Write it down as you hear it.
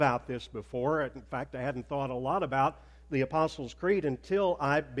about this before. In fact, I hadn't thought a lot about the Apostles' Creed until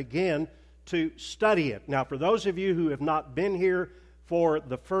I began to study it. Now, for those of you who have not been here for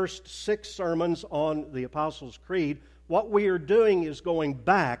the first 6 sermons on the Apostles' Creed, what we are doing is going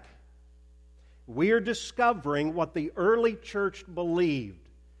back. We are discovering what the early church believed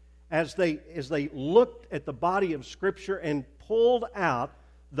as they looked at the body of Scripture and pulled out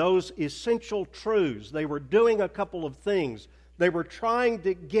those essential truths. They were doing a couple of things. They were trying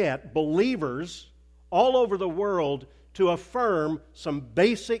to get believers all over the world to affirm some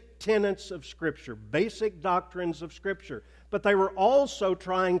basic tenets of Scripture, basic doctrines of Scripture. But they were also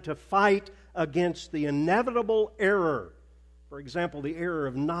trying to fight against the inevitable error. For example, the error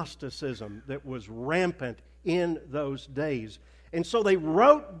of Gnosticism that was rampant in those days. And so they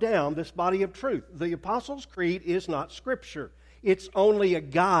wrote down this body of truth. The Apostles' Creed is not Scripture. It's only a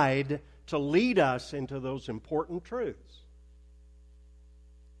guide to lead us into those important truths.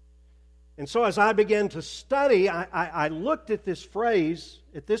 And so as I began to study, I looked at this phrase,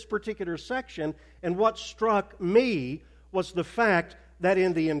 at this particular section, and what struck me was the fact that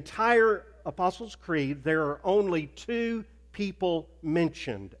in the entire Apostles' Creed, there are only 2 people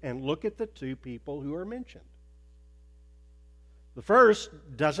mentioned. And look at the 2 people who are mentioned. The first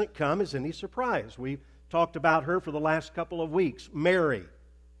doesn't come as any surprise. We've talked about her for the last couple of weeks. Mary. We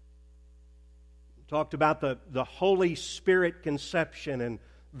talked about the Holy Spirit conception and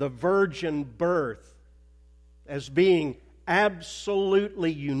the virgin birth as being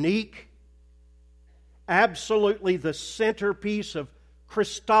absolutely unique, absolutely the centerpiece of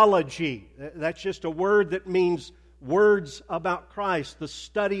Christology. That's just a word that means words about Christ, the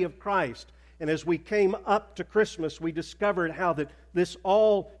study of Christ. And as we came up to Christmas, we discovered how that this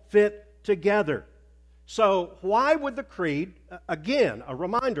all fit together. So why would the Creed, again, a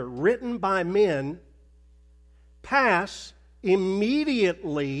reminder, written by men, pass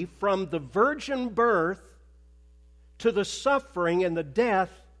immediately from the virgin birth to the suffering and the death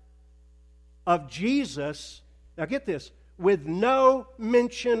of Jesus, now get this, with no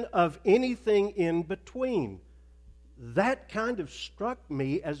mention of anything in between? That kind of struck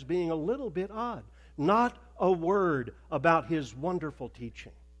me as being a little bit odd. Not a word about His wonderful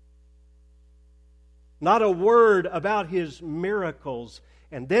teaching. Not a word about His miracles.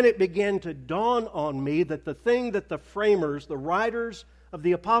 And then it began to dawn on me that the thing that the framers, the writers of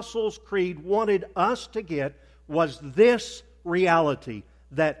the Apostles' Creed wanted us to get was this reality,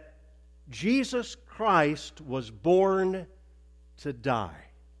 that Jesus Christ was born to die.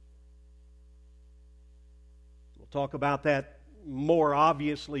 We'll talk about that more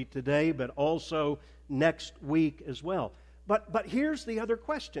obviously today, but also next week as well. But here's the other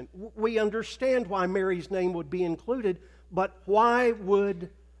question. We understand why Mary's name would be included, but why would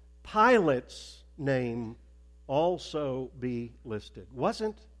Pilate's name also be listed?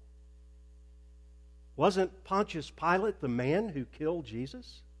 Wasn't Pontius Pilate the man who killed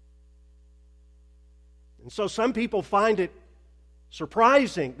Jesus? And so some people find it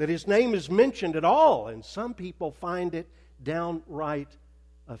surprising that his name is mentioned at all, and some people find it downright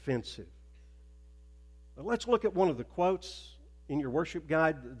offensive. But let's look at one of the quotes in your worship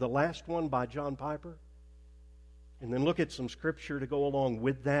guide, the last one by John Piper, and then look at some scripture to go along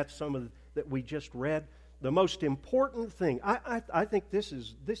with that, some of that we just read. The most important thing, I think this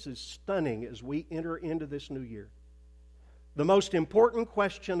is stunning as we enter into this new year. The most important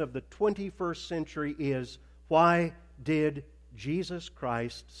question of the 21st century is, why did Jesus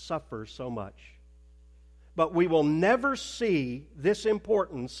Christ suffer so much? But we will never see this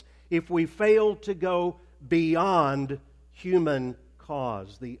importance if we fail to go beyond human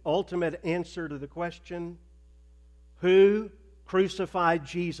cause. The ultimate answer to the question, who crucified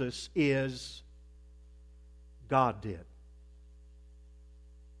Jesus, is God did.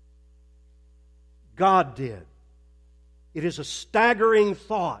 God did. It is a staggering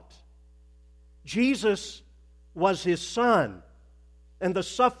thought. Jesus was His Son, and the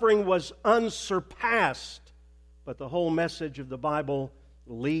suffering was unsurpassed. But the whole message of the Bible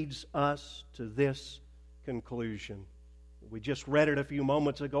leads us to this conclusion. We just read it a few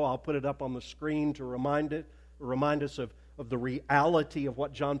moments ago. I'll put it up on the screen to remind us of the reality of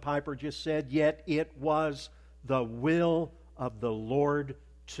what John Piper just said. Yet it was the will of the Lord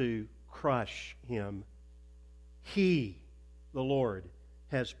to crush Him. He, the Lord,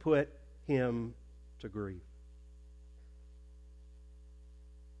 has put Him to grief.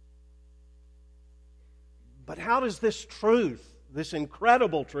 But how does this truth, this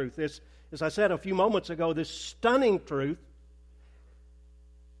incredible truth, this, as I said a few moments ago, this stunning truth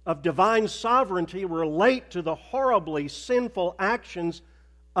of divine sovereignty relate to the horribly sinful actions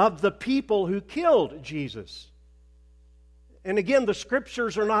of the people who killed Jesus? And again, the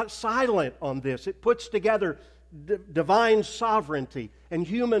Scriptures are not silent on this. It puts together divine sovereignty and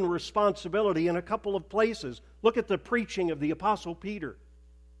human responsibility in a couple of places. Look at the preaching of the Apostle Peter.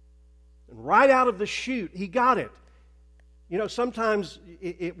 And right out of the chute, he got it. You know, sometimes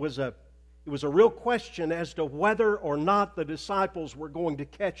it was a real question as to whether or not the disciples were going to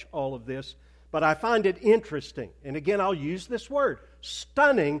catch all of this. But I find it interesting, and again, I'll use this word,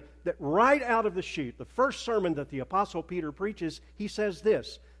 stunning, that right out of the chute, the first sermon that the Apostle Peter preaches, he says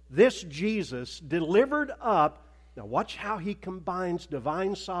this Jesus delivered up, now watch how he combines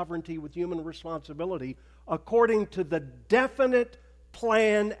divine sovereignty with human responsibility, according to the definite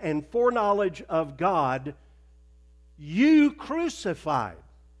plan and foreknowledge of God, you crucified,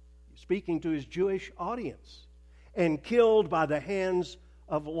 speaking to his Jewish audience, and killed by the hands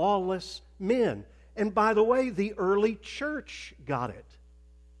of lawless men. And by the way, the early church got it.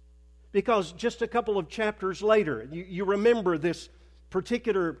 Because just a couple of chapters later, you remember this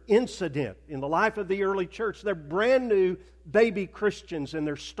particular incident in the life of the early church. They're brand new baby Christians, and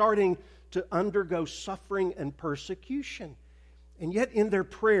they're starting to undergo suffering and persecution. And yet in their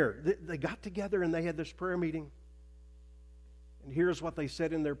prayer, they got together and they had this prayer meeting. And here's what they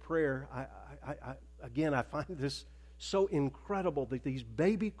said in their prayer. I find this so incredible that these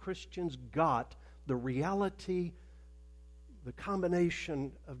baby Christians got the reality, the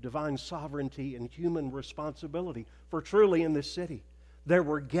combination of divine sovereignty and human responsibility. For truly in this city, there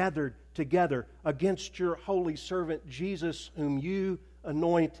were gathered together against your holy servant Jesus, whom you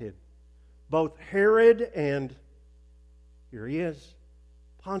anointed, both Herod and, here he is,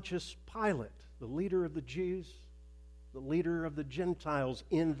 Pontius Pilate, the leader of the Jews, the leader of the Gentiles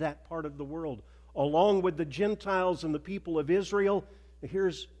in that part of the world, along with the Gentiles and the people of Israel.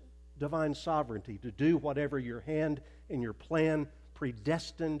 Here's divine sovereignty to do whatever your hand and your plan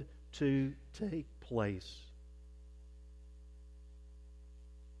predestined to take place.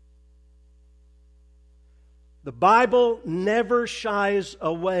 The Bible never shies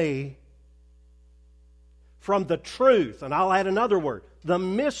away from the truth, and I'll add another word, the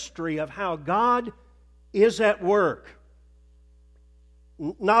mystery of how God is at work.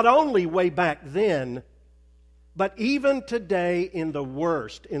 Not only way back then, but even today in the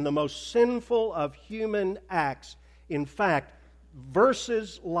worst, in the most sinful of human acts. In fact,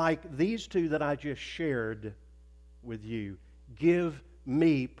 verses like these two that I just shared with you give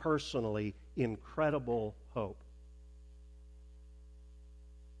me personally incredible hope.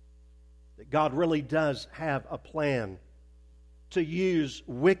 That God really does have a plan to use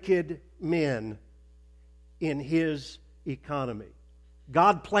wicked men in His economy.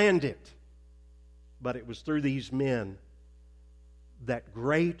 God planned it, but it was through these men that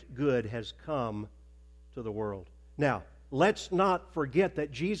great good has come to the world. Now, let's not forget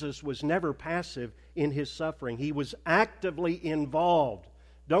that Jesus was never passive in His suffering. He was actively involved.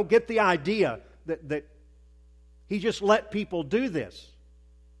 Don't get the idea that He just let people do this.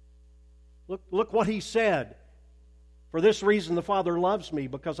 Look what He said. For this reason the Father loves me,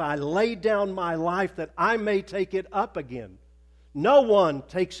 because I lay down my life that I may take it up again. No one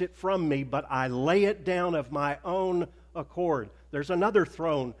takes it from me, but I lay it down of my own accord. There's another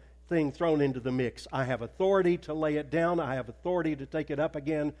thing thrown into the mix. I have authority to lay it down. I have authority to take it up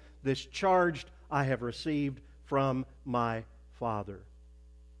again. This charge I have received from my Father.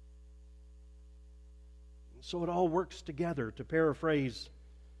 So it all works together. To paraphrase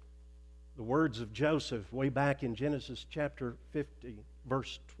the words of Joseph way back in Genesis chapter 50,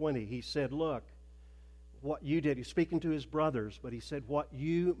 verse 20, he said, look, what you did, he's speaking to his brothers, but he said, what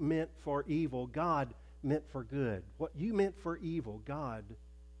you meant for evil, God meant for good. What you meant for evil, God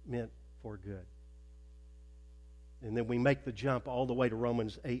meant for good. And then we make the jump all the way to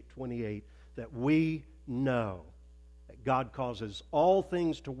Romans 8:28, that we know that God causes all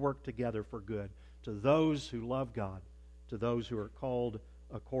things to work together for good to those who love God, to those who are called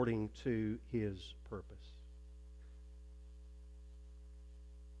according to His purpose.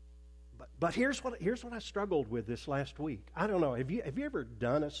 But here's what I struggled with this last week. I don't know. Have you ever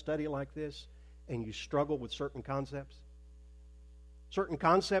done a study like this and you struggle with certain concepts? Certain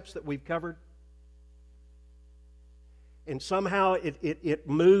concepts that we've covered? And somehow it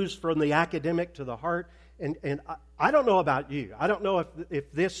moves from the academic to the heart. And I don't know about you. I don't know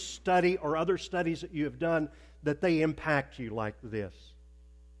if this study or other studies that you have done, that they impact you like this.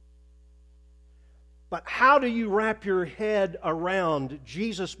 But how do you wrap your head around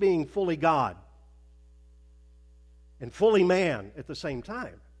Jesus being fully God and fully man at the same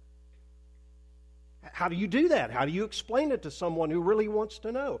time? How do you do that? How do you explain it to someone who really wants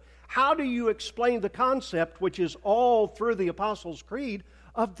to know? How do you explain the concept, which is all through the Apostles' Creed,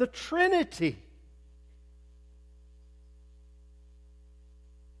 of the Trinity?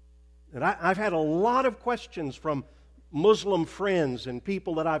 And I've had a lot of questions from Muslim friends and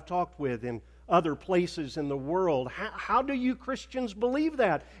people that I've talked with in other places in the world. How do you Christians believe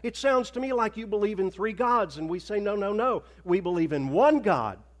that? It sounds to me like you believe in three gods, and we say, no, no, no. We believe in one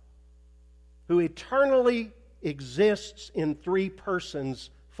God who eternally exists in three persons,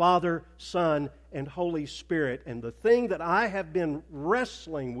 Father, Son, and Holy Spirit. And the thing that I have been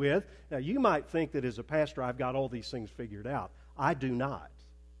wrestling with, now you might think that as a pastor I've got all these things figured out. I do not.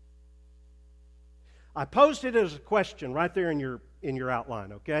 I posed it as a question right there in your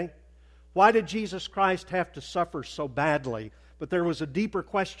outline, okay? Why did Jesus Christ have to suffer so badly? But there was a deeper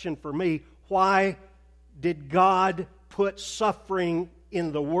question for me. Why did God put suffering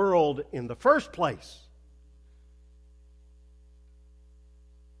in the world in the first place?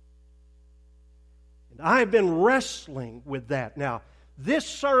 And I have been wrestling with that. Now, this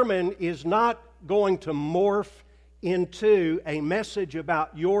sermon is not going to morph into a message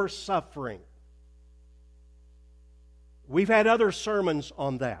about your suffering. We've had other sermons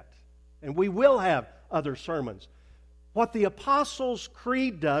on that, and we will have other sermons. What the Apostles'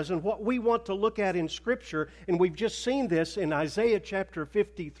 Creed does and what we want to look at in Scripture, and we've just seen this in Isaiah chapter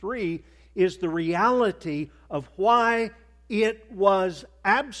 53, is the reality of why it was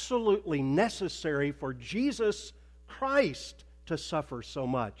absolutely necessary for Jesus Christ to suffer so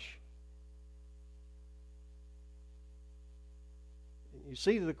much. You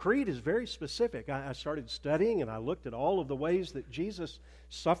see, the creed is very specific. I started studying and I looked at all of the ways that Jesus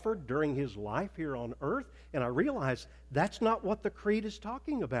suffered during His life here on earth, and I realized that's not what the creed is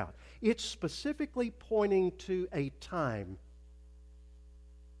talking about. It's specifically pointing to a time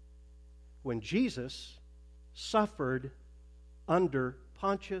when Jesus suffered under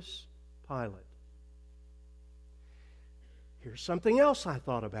Pontius Pilate. Here's something else I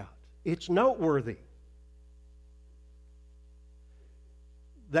thought about. It's noteworthy.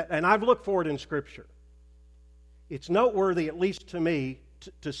 And I've looked for it in Scripture. It's noteworthy, at least to me,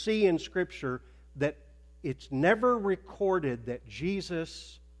 to see in Scripture that it's never recorded that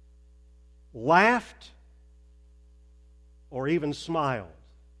Jesus laughed or even smiled.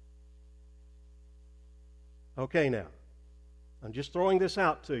 Okay, now, I'm just throwing this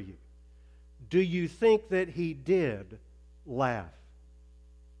out to you. Do you think that He did laugh?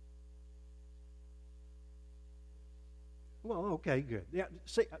 Well, okay, good. Yeah,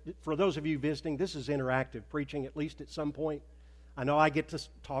 see, for those of you visiting, this is interactive preaching, at least at some point. I know I get to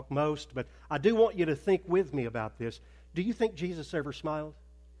talk most, but I do want you to think with me about this. Do you think Jesus ever smiled?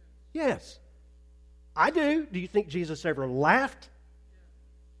 Yes. I do. Do you think Jesus ever laughed?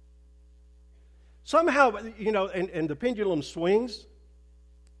 Somehow, and the pendulum swings.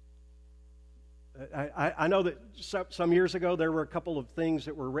 I know that some years ago there were a couple of things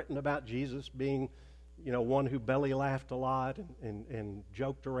that were written about Jesus being one who belly laughed a lot and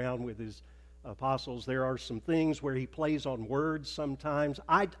joked around with His apostles. There are some things where He plays on words sometimes.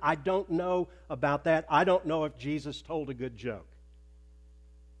 I don't know about that. I don't know if Jesus told a good joke.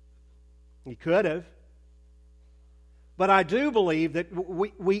 He could have. But I do believe that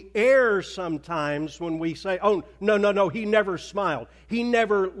we err sometimes when we say, oh, no, He never smiled. He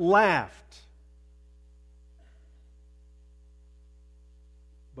never laughed.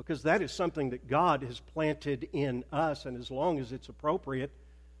 Because that is something that God has planted in us, and as long as it's appropriate,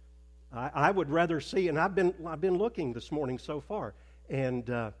 I would rather see. And I've been looking this morning so far, and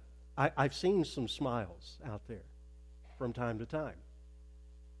I've seen some smiles out there from time to time.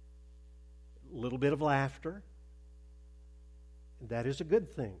 A little bit of laughter. That is a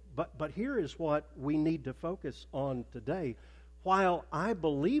good thing. But here is what we need to focus on today. While I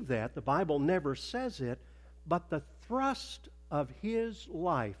believe that, the Bible never says it, but the thrust of His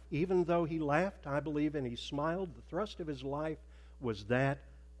life, even though He laughed, I believe, and He smiled, the thrust of His life was that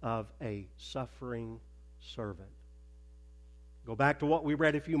of a suffering servant. Go back to what we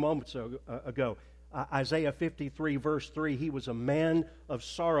read a few moments ago. Isaiah 53, verse 3, He was a man of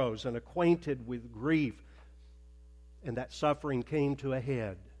sorrows and acquainted with grief, and that suffering came to a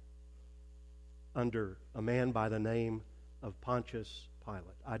head under a man by the name of Pontius Pilate.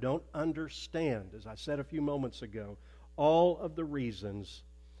 I don't understand, as I said a few moments ago, all of the reasons,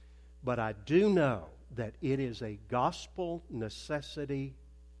 but I do know that it is a gospel necessity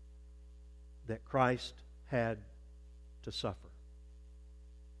that Christ had to suffer.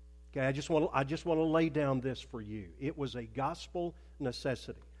 Okay, I just want to lay down this for you. It was a gospel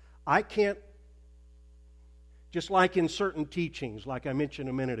necessity. I can't, just like in certain teachings, like I mentioned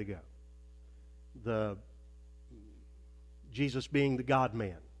a minute ago, the Jesus being the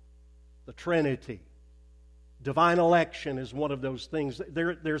God-man, the Trinity, divine election is one of those things.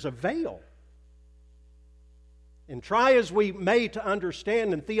 There's a veil. And try as we may to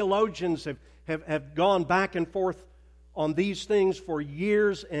understand, and theologians have gone back and forth on these things for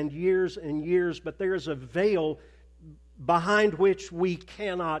years and years and years, but there is a veil behind which we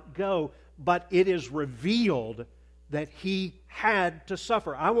cannot go, but it is revealed that He had to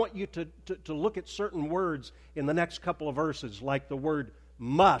suffer. I want you to look at certain words in the next couple of verses, like the word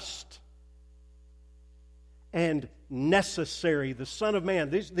must and necessary. The Son of Man.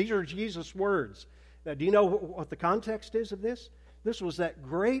 These are Jesus' words. Now, do you know what the context is of this? This was that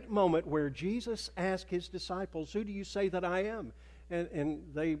great moment where Jesus asked His disciples, "Who do you say that I am?" And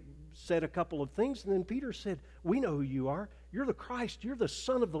they said a couple of things, and then Peter said, "We know who you are. You're the Christ. You're the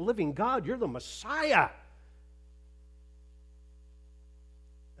Son of the living God. You're the Messiah."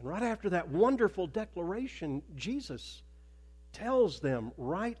 And right after that wonderful declaration, Jesus tells them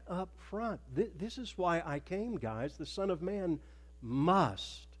right up front, this is why I came, guys. The Son of Man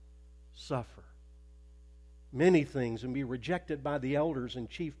must suffer many things and be rejected by the elders and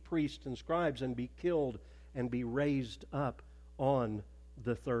chief priests and scribes and be killed and be raised up on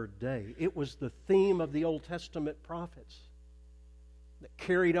the third day. It was the theme of the Old Testament prophets that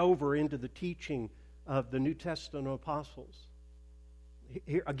carried over into the teaching of the New Testament apostles.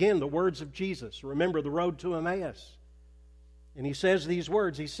 Here again, the words of Jesus. Remember the road to Emmaus. And He says these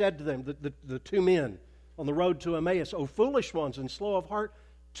words. He said to them, the two men on the road to Emmaus, "O foolish ones and slow of heart,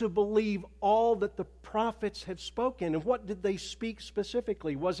 to believe all that the prophets had spoken." And what did they speak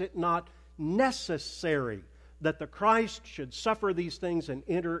specifically? Was it not necessary that the Christ should suffer these things and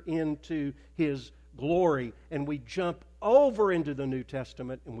enter into His glory? And we jump over into the New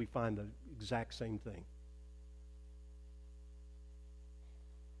Testament and we find the exact same thing.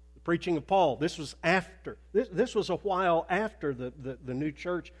 The preaching of Paul, this was after. This was a while after the new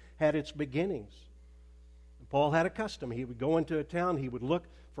church had its beginnings. Paul had a custom. He would go into a town, he would look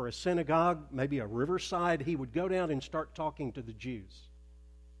for a synagogue, maybe a riverside. He would go down and start talking to the Jews.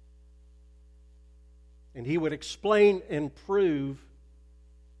 And he would explain and prove,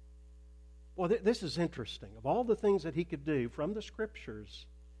 well, this is interesting. Of all the things that he could do from the Scriptures,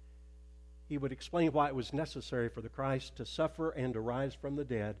 he would explain why it was necessary for the Christ to suffer and to rise from the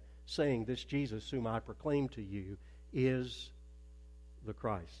dead, saying, "This Jesus whom I proclaim to you is the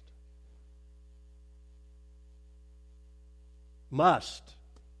Christ." Must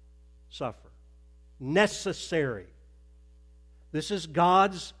suffer. Necessary. This is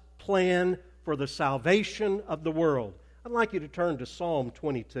God's plan for the salvation of the world. I'd like you to turn to Psalm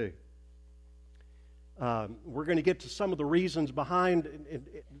 22. We're going to get to some of the reasons behind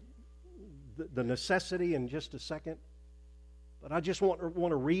the necessity in just a second. But I just want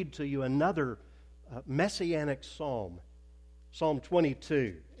to read to you another messianic psalm, Psalm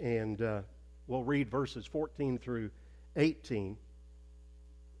 22. And we'll read verses 14 through 18.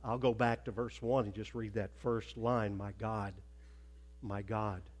 I'll go back to verse 1 and just read that first line. My God,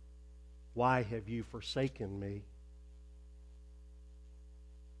 why have you forsaken me?"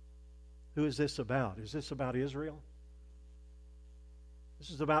 Who is this about? Is this about Israel?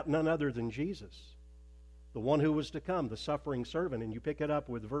 This is about none other than Jesus, the one who was to come, the suffering servant. And you pick it up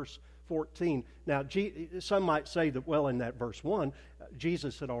with verse 14. Now, some might say that, well, in that verse 1,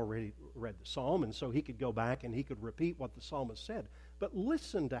 Jesus had already read the psalm, and so he could go back and he could repeat what the psalmist said. But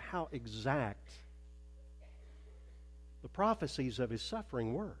listen to how exact the prophecies of his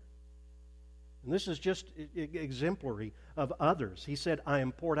suffering were. And this is just exemplary of others. He said, "I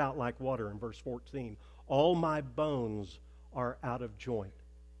am poured out like water," in verse 14. "All my bones are out of joint."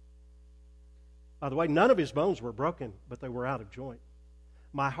 By the way, none of his bones were broken, but they were out of joint.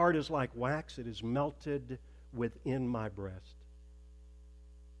 "My heart is like wax, it is melted within my breast."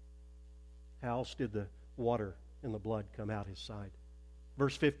 How else did the water and the blood come out his side?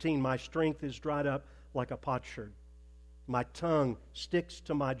 Verse 15, "My strength is dried up like a potsherd. My tongue sticks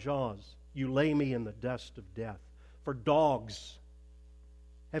to my jaws. You lay me in the dust of death. For dogs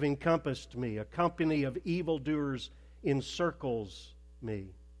have encompassed me. A company of evildoers encircles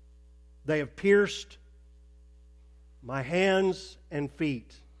me. They have pierced my hands and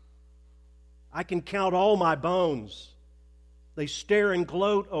feet. I can count all my bones. They stare and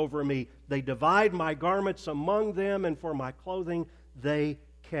gloat over me. They divide my garments among them, and for my clothing they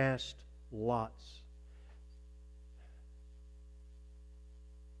cast lots."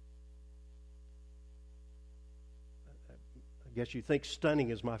 I guess you think stunning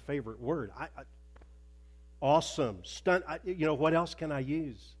is my favorite word. Awesome. What else can I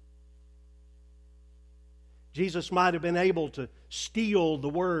use? Jesus might have been able to steal the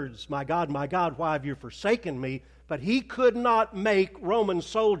words, my God, why have you forsaken me?" But he could not make Roman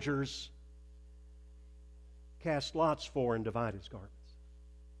soldiers cast lots for and divide his garments.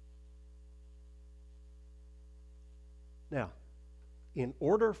 Now, in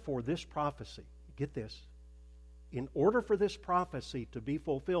order for this prophecy, get this, in order for this prophecy to be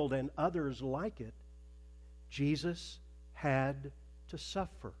fulfilled and others like it, Jesus had to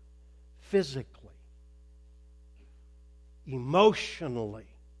suffer physically, emotionally,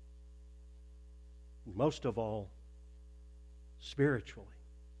 and most of all, spiritually.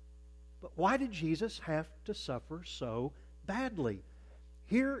 But why did Jesus have to suffer so badly?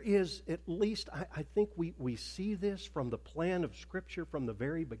 Here is, at least, I think we see this from the plan of Scripture from the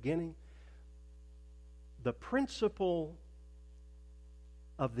very beginning. The principle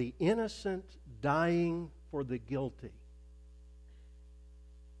of the innocent dying for the guilty.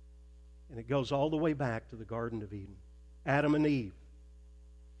 And it goes all the way back to the Garden of Eden. Adam and Eve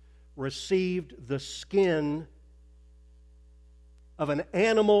received the skin of an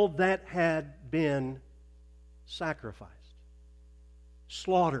animal that had been sacrificed,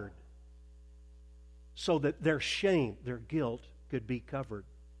 slaughtered, so that their shame, their guilt, could be covered.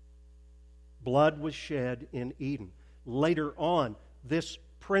 Blood was shed in Eden. Later on, this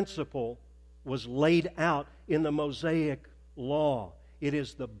principle was laid out in the Mosaic Law. It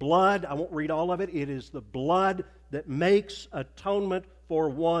is the blood, I won't read all of it, it is the blood that makes atonement for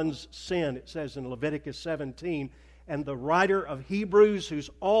one's sin. It says in Leviticus 17, and the writer of Hebrews, who's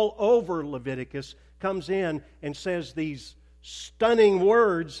all over Leviticus, comes in and says these stunning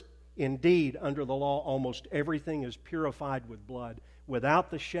words. Indeed, under the law, almost everything is purified with blood.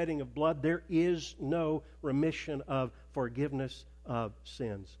 Without the shedding of blood, there is no remission of forgiveness of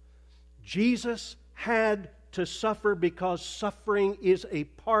sins. Jesus had to suffer because suffering is a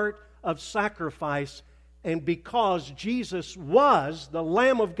part of sacrifice, and because Jesus was the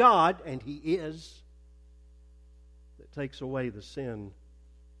Lamb of God, and He is, that takes away the sin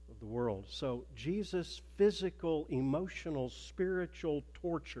of the world. So Jesus' physical, emotional, spiritual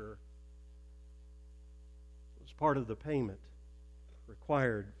torture was part of the payment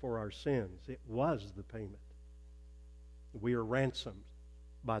required for our sins. It was the payment. We are ransomed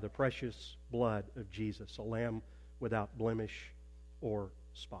by the precious blood of Jesus, a lamb without blemish or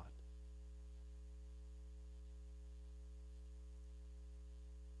spot.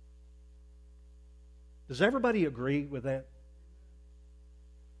 Does everybody agree with that?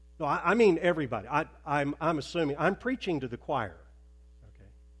 No, I mean everybody. I'm assuming. I'm preaching to the choir. Okay.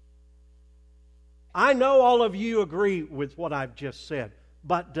 I know all of you agree with what I've just said,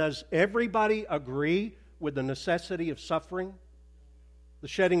 but does everybody agree with the necessity of suffering? The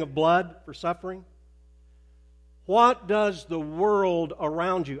shedding of blood for suffering? What does the world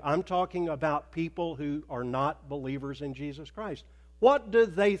around you, I'm talking about people who are not believers in Jesus Christ, what do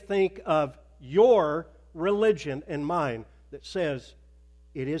they think of your religion and mine that says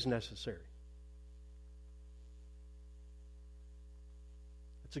it is necessary?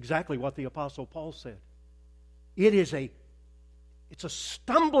 That's exactly what the Apostle Paul said. It's a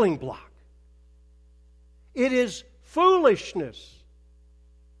stumbling block. It is foolishness.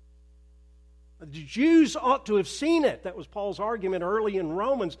 The Jews ought to have seen it. That was Paul's argument early in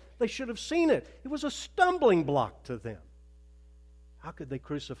Romans. They should have seen it. It was a stumbling block to them. How could they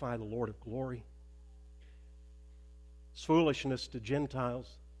crucify the Lord of glory? It's foolishness to Gentiles,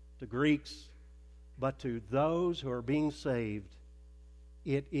 to Greeks, but to those who are being saved,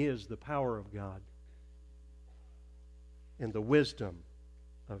 it is the power of God and the wisdom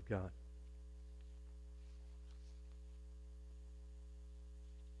of God.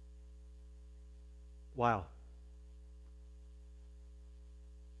 Wow.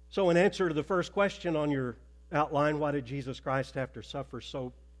 So in answer to the first question on your outline, why did Jesus Christ have to suffer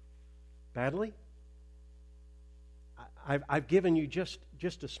so badly? I've given you just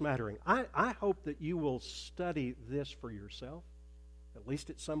a smattering. I hope that you will study this for yourself, at least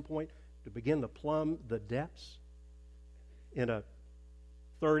at some point, to begin to plumb the depths in a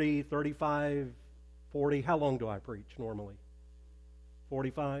 30, 35, 40, how long do I preach normally?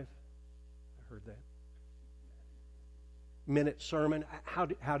 45? I heard that. Minute sermon. How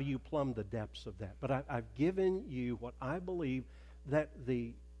do you plumb the depths of that? But I've given you what I believe that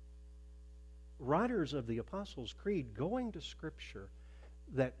the writers of the Apostles' Creed, going to Scripture,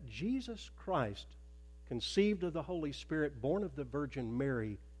 that Jesus Christ, conceived of the Holy Spirit, born of the Virgin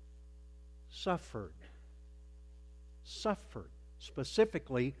Mary, suffered,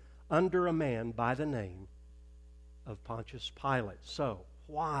 specifically under a man by the name of Pontius Pilate. So,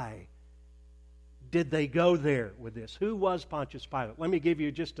 why did they go there with this? Who was Pontius Pilate? Let me give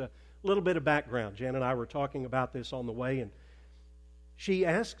you just a little bit of background. Jan and I were talking about this on the way, and she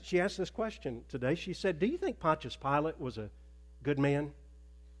asked this question today. She said, do you think Pontius Pilate was a good man?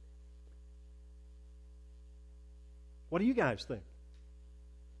 What do you guys think?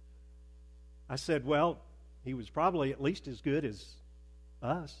 I said, well, He was probably at least as good as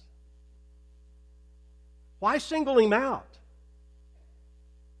us. Why single him out?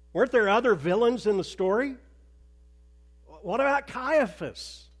 Weren't there other villains in the story? What about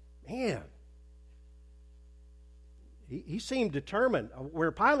Caiaphas? Man, he seemed determined,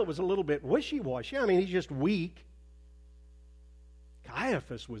 where Pilate was a little bit wishy-washy. I mean, he's just weak.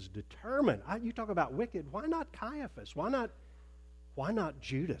 Caiaphas was determined. You talk about wicked. Why not Caiaphas? Why not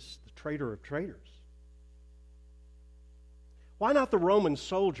Judas, the traitor of traitors? Why not the Roman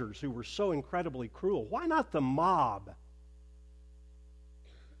soldiers who were so incredibly cruel? Why not the mob?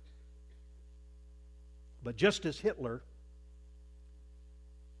 But just as Hitler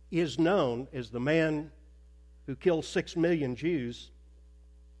is known as the man who killed 6 million Jews,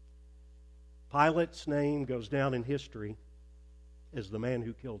 Pilate's name goes down in history as the man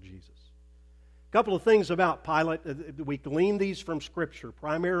who killed Jesus. A couple of things about Pilate. We glean these from Scripture.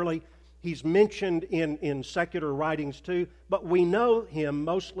 Primarily, he's mentioned in secular writings too, but we know him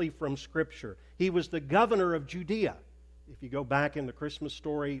mostly from Scripture. He was the governor of Judea. If you go back in the Christmas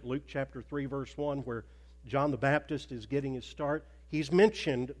story, Luke chapter 3, verse 1, where John the Baptist is getting his start, he's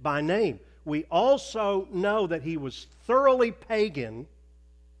mentioned by name. We also know that he was thoroughly pagan,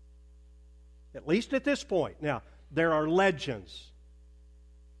 at least at this point. Now, there are legends.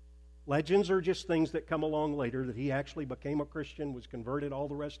 Legends are just things that come along later, that he actually became a Christian, was converted, all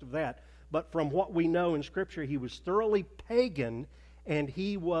the rest of that. But from what we know in Scripture, he was thoroughly pagan, and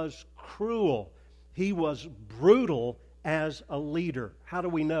he was cruel. He was brutal as a leader. How do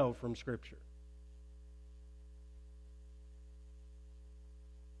we know from Scripture?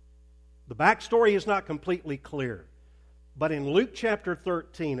 The backstory is not completely clear. But in Luke chapter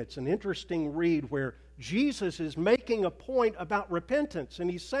 13, it's an interesting read where Jesus is making a point about repentance. And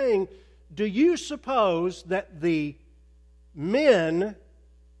he's saying, do you suppose that the men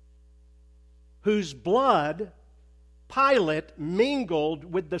whose blood Pilate mingled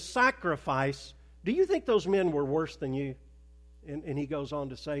with the sacrifice, do you think those men were worse than you? And he goes on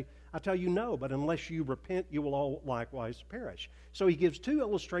to say, I tell you no, but unless you repent, you will all likewise perish. So he gives 2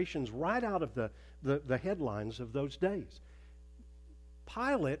 illustrations right out of the headlines of those days.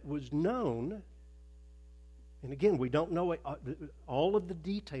 Pilate was known, and again, we don't know all of the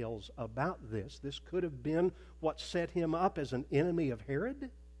details about this. This could have been what set him up as an enemy of Herod.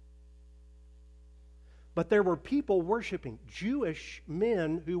 But there were people worshiping, Jewish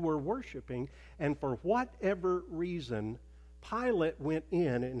men who were worshiping, and for whatever reason, Pilate went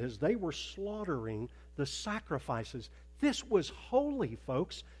in, and as they were slaughtering the sacrifices, this was holy,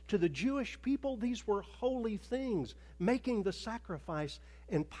 folks. To the Jewish people, these were holy things, making the sacrifice.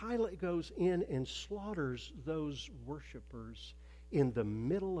 And Pilate goes in and slaughters those worshipers in the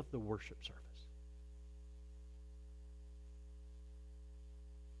middle of the worship service.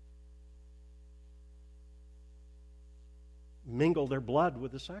 Mingle their blood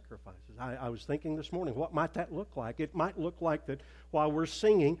with the sacrifices. I was thinking this morning, what might that look like? It might look like that while we're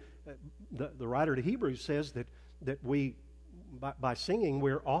singing, the writer to Hebrews says that we, by singing,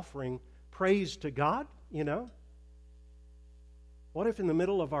 we're offering praise to God, you know. What if in the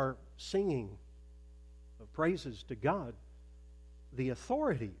middle of our singing of praises to God, the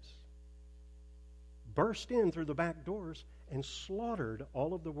authorities burst in through the back doors and slaughtered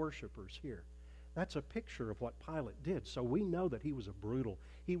all of the worshipers here? That's a picture of what Pilate did. So we know that he was a brutal,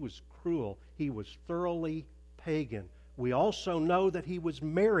 he was cruel, he was thoroughly pagan. We also know that he was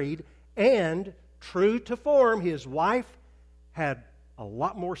married, and true to form, his wife had a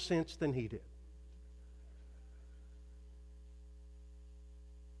lot more sense than he did.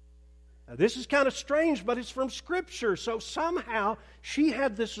 Now, this is kind of strange, but it's from Scripture. So somehow she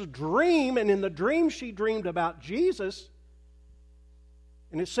had this dream, and in the dream she dreamed about Jesus.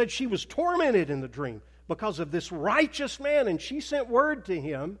 And it said she was tormented in the dream because of this righteous man. And she sent word to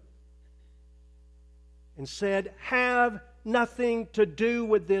him and said, have nothing to do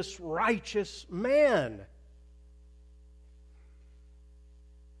with this righteous man.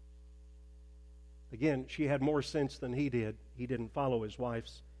 Again, she had more sense than he did. He didn't follow his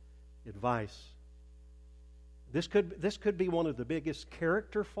wife's advice. This could be one of the biggest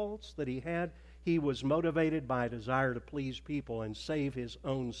character faults that he had. He was motivated by a desire to please people and save his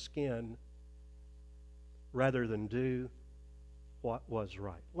own skin rather than do what was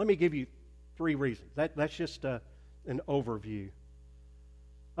right. Let me give you 3 reasons. That's just an overview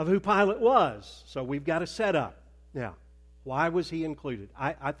of who Pilate was. So we've got a setup. Now, why was he included?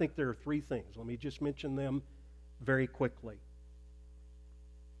 I think there are 3 things. Let me just mention them very quickly.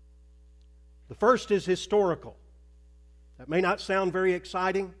 The first is historical. That may not sound very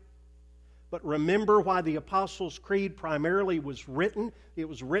exciting, but remember why the Apostles' Creed primarily was written. It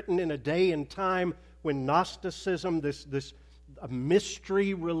was written in a day and time when Gnosticism, this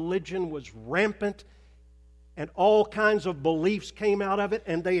mystery religion, was rampant, and all kinds of beliefs came out of it,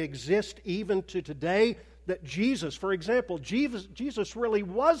 and they exist even to today. That Jesus, for example, Jesus really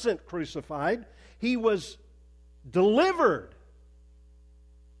wasn't crucified. He was delivered.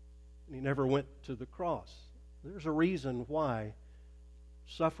 And he never went to the cross. There's a reason why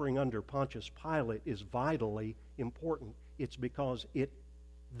suffering under Pontius Pilate is vitally important. It's because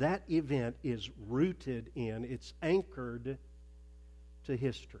that event is rooted in, it's anchored to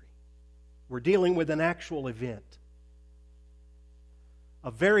history. We're dealing with an actual event. A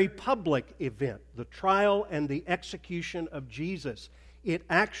very public event, the trial and the execution of Jesus. It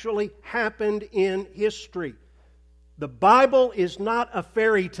actually happened in history. The Bible is not a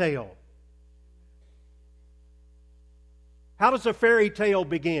fairy tale. How does a fairy tale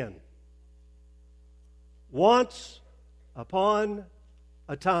begin? Once upon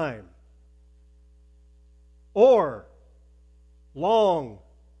a time. Or long,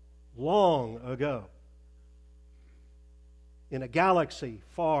 long ago. In a galaxy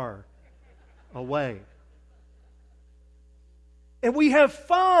far away. And we have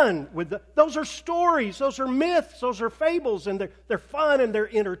fun with those are stories, those are myths, those are fables, and they're fun and they're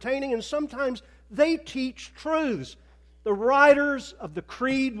entertaining, and sometimes they teach truths. The writers of the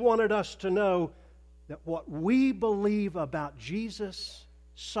Creed wanted us to know that what we believe about Jesus'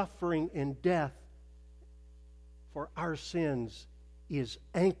 suffering and death for our sins is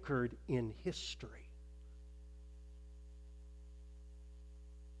anchored in history.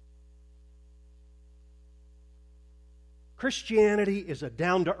 Christianity is a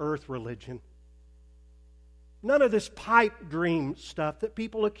down-to-earth religion. None of this pipe dream stuff that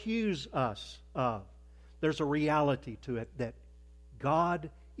people accuse us of. There's a reality to it that God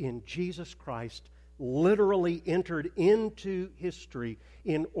in Jesus Christ literally entered into history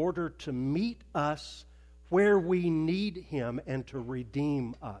in order to meet us where we need Him and to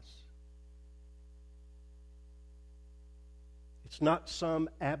redeem us. It's not some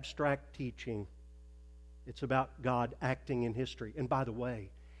abstract teaching. It's about God acting in history. And by the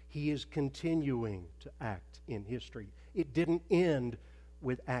way, He is continuing to act in history. It didn't end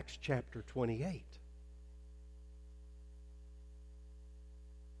with Acts chapter 28.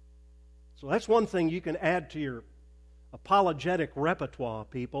 So that's one thing you can add to your apologetic repertoire,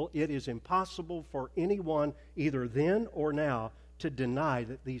 people. It is impossible for anyone, either then or now, to deny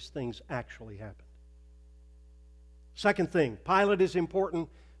that these things actually happened. Second thing, Pilate is important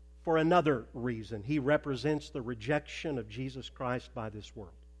for another reason. He represents the rejection of Jesus Christ by this world.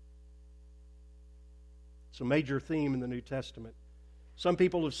 It's a major theme in the New Testament. Some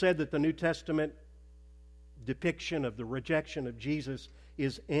people have said that the New Testament depiction of the rejection of Jesus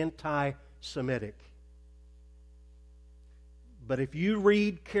is anti-Semitic. But if you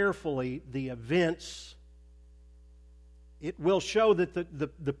read carefully the events, it will show that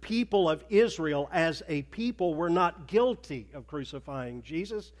the people of Israel as a people were not guilty of crucifying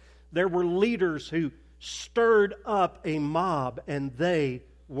Jesus. There were leaders who stirred up a mob, and they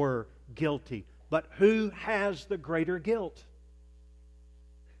were guilty. But who has the greater guilt?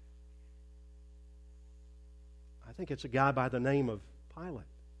 I think it's a guy by the name of Pilate.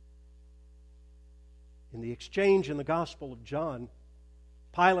 In the exchange in the Gospel of John,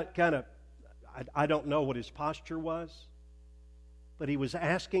 Pilate I don't know what his posture was, but he was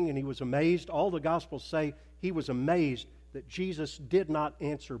asking and he was amazed. All the Gospels say he was amazed that Jesus did not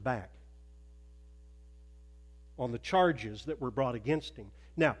answer back on the charges that were brought against him.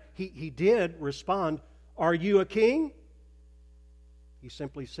 Now, he did respond, "Are you a king?" He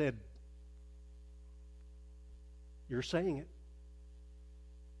simply said, "You're saying it."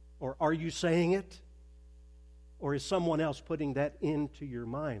 Or, "Are you saying it?" Or is someone else putting that into your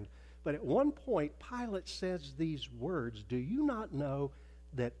mind? But at one point, Pilate says these words, "Do you not know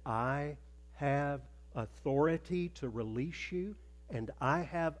that I have authority to release you, and I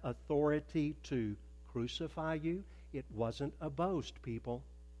have authority to crucify you?" It wasn't a boast, people.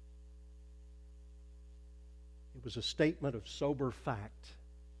 It was a statement of sober fact.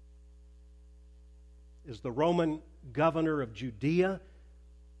 As the Roman governor of Judea,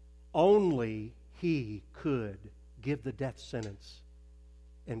 only he could give the death sentence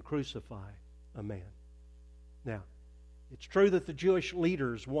and crucify a man. Now, it's true that the Jewish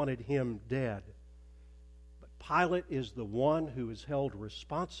leaders wanted him dead, but Pilate is the one who is held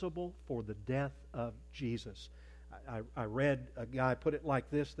responsible for the death of Jesus. I read a guy put it like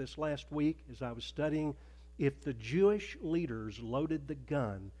this last week as I was studying. If the Jewish leaders loaded the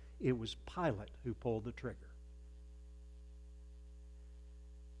gun, it was Pilate who pulled the trigger.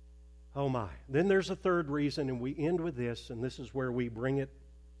 Oh my. Then there's a third reason, and we end with this, and this is where we bring it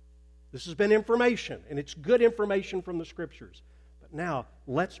This has been information, and it's good information from the Scriptures. But now,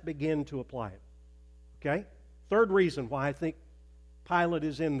 let's begin to apply it. Okay? Third reason why I think Pilate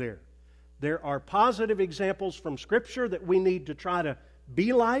is in there. There are positive examples from Scripture that we need to try to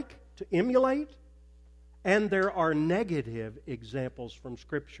be like, to emulate, and there are negative examples from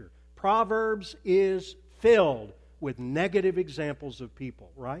Scripture. Proverbs is filled with negative examples of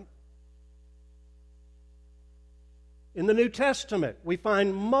people, right? In the New Testament, we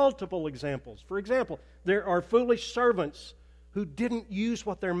find multiple examples. For example, there are foolish servants who didn't use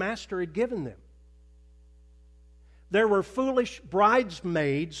what their master had given them. There were foolish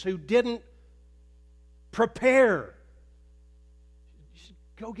bridesmaids who didn't prepare.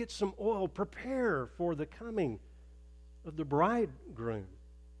 Go get some oil, prepare for the coming of the bridegroom.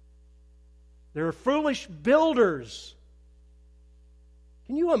 There are foolish builders.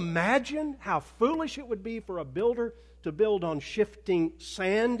 Can you imagine how foolish it would be for a builder to build on shifting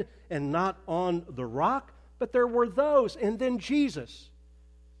sand and not on the rock? But there were those. And then Jesus.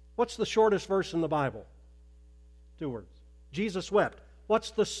 What's the shortest verse in the Bible? 2 words. Jesus wept.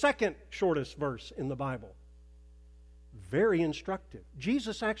 What's the second shortest verse in the Bible? Very instructive.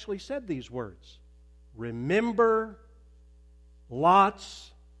 Jesus actually said these words. Remember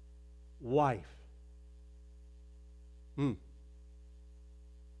Lot's wife. If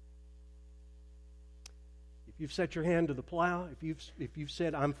you've set your hand to the plow, if you've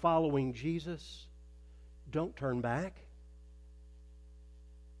said, I'm following Jesus, don't turn back.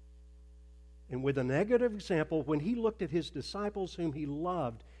 And with a negative example, when he looked at his disciples whom he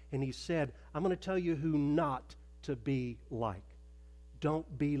loved, and he said, I'm going to tell you who not to be like.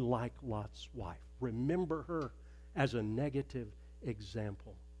 Don't be like Lot's wife. Remember her as a negative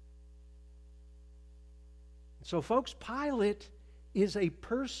example. So, folks, Pilate is a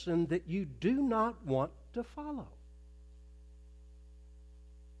person that you do not want to follow.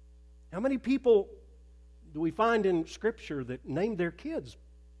 How many people do we find in Scripture that name their kids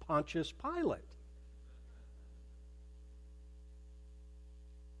Pontius Pilate?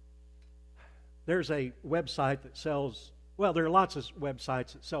 There's a website that sells, well, there are lots of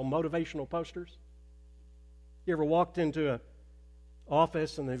websites that sell motivational posters. You ever walked into an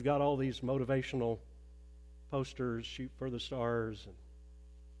office and they've got all these motivational posters, shoot for the stars, and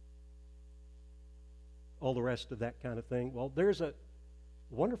all the rest of that kind of thing? Well, there's a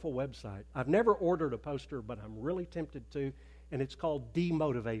wonderful website. I've never ordered a poster, but I'm really tempted to, and it's called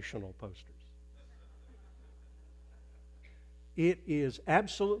Demotivational Posters. It is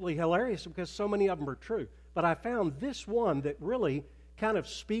absolutely hilarious because so many of them are true. But I found this one that really kind of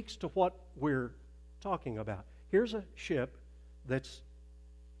speaks to what we're talking about. Here's a ship that's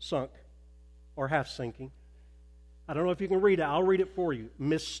sunk or half sinking. I don't know if you can read it. I'll read it for you.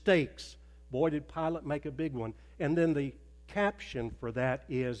 Mistakes. Boy, did Pilate make a big one. And then the caption for that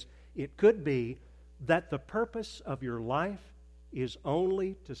is, it could be that the purpose of your life is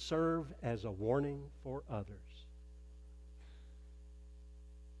only to serve as a warning for others.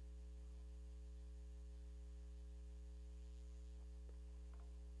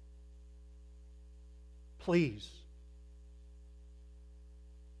 Please,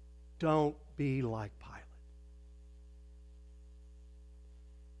 don't be like Pilate.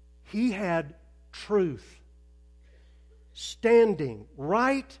 He had truth standing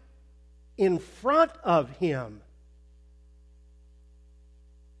right in front of him.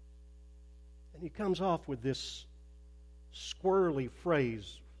 And he comes off with this squirrely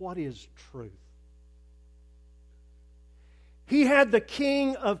phrase, what is truth? He had the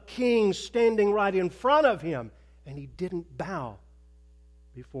King of Kings standing right in front of him, and he didn't bow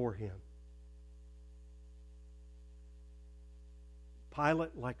before him.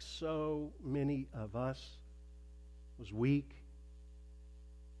 Pilate, like so many of us, was weak,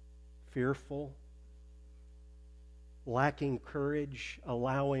 fearful, lacking courage,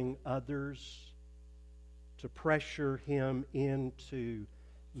 allowing others to pressure him into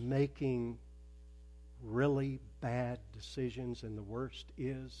making really bad decisions, and the worst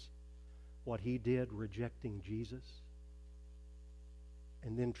is what he did, rejecting Jesus,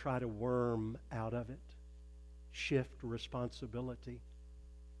 and then try to worm out of it, shift responsibility,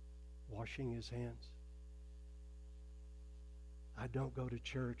 washing his hands. I don't go to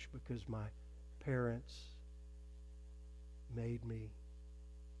church because my parents made me.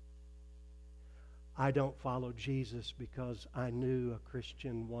 I don't follow Jesus because I knew a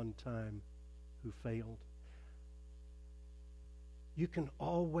Christian one time who failed. You can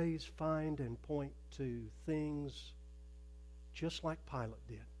always find and point to things just like Pilate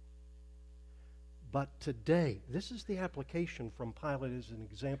did. But today, this is the application from Pilate as an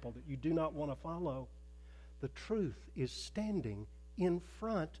example that you do not want to follow. The truth is standing in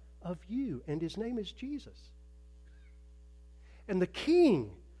front of you, and his name is Jesus. And the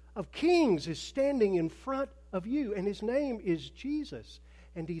King of Kings is standing in front of you, and his name is Jesus.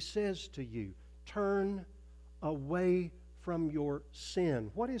 And he says to you, turn away from your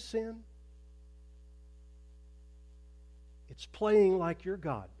sin. What is sin? It's playing like you're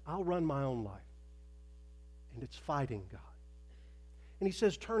God. I'll run my own life. And it's fighting God. And he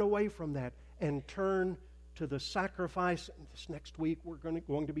says, turn away from that and turn to the sacrifice. And this next week, we're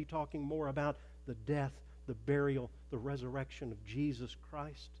going to be talking more about the death, the burial, the resurrection of Jesus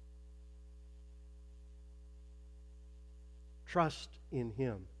Christ. Trust in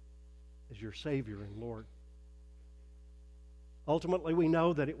him as your Savior and Lord. Ultimately, we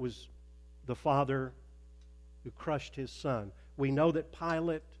know that it was the Father who crushed his Son. We know that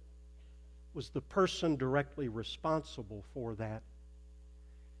Pilate was the person directly responsible for that.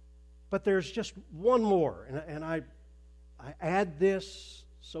 But there's just one more, and I add this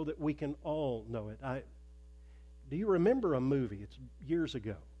so that we can all know it. Do you remember a movie? It's years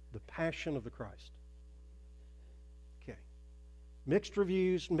ago, The Passion of the Christ. Okay. Mixed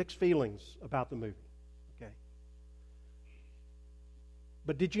reviews, mixed feelings about the movie. Okay.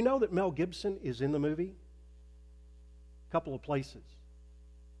 But did you know that Mel Gibson is in the movie? A couple of places.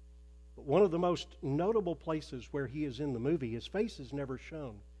 But one of the most notable places where he is in the movie, his face is never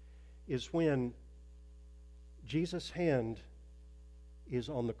shown, is when Jesus' hand is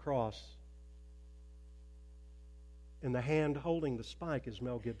on the cross and the hand holding the spike is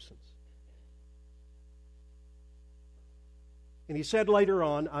Mel Gibson's. And he said later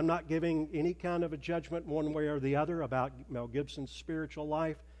on, I'm not giving any kind of a judgment one way or the other about Mel Gibson's spiritual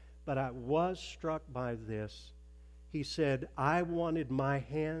life, but I was struck by this. He said, I wanted my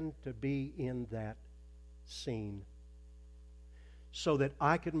hand to be in that scene so that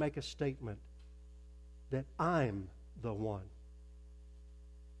I could make a statement that I'm the one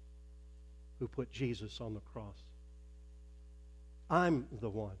who put Jesus on the cross. I'm the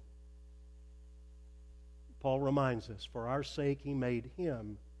one. Paul reminds us, for our sake he made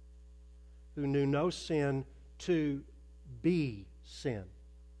him who knew no sin to be sin,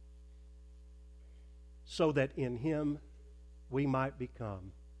 so that in him we might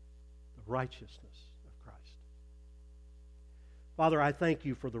become the righteousness of Christ. Father, I thank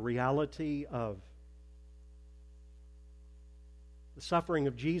you for the reality of the suffering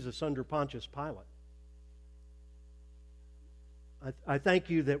of Jesus under Pontius Pilate. I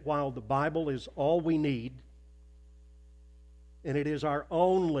thank you that while the Bible is all we need, and it is our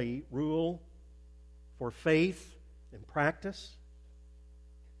only rule for faith and practice,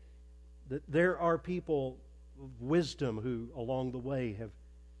 that there are people of wisdom who along the way have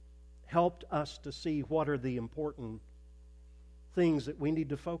helped us to see what are the important things that we need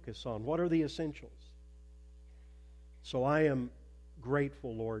to focus on. What are the essentials? So I am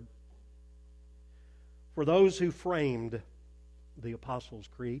grateful, Lord, for those who framed the Apostles'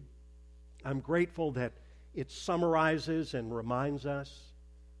 Creed. I'm grateful that it summarizes and reminds us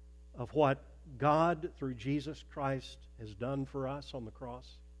of what God, through Jesus Christ, has done for us on the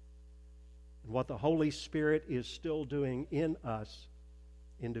cross, and what the Holy Spirit is still doing in us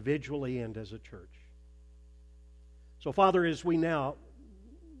individually and as a church. So, Father, as we now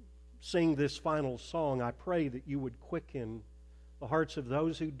sing this final song, I pray that you would quicken the hearts of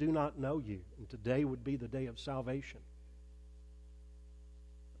those who do not know you, and today would be the day of salvation.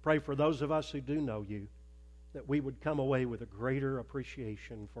 I pray for those of us who do know you, that we would come away with a greater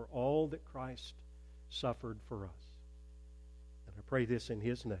appreciation for all that Christ suffered for us. And I pray this in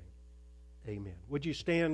his name. Amen. Would you stand?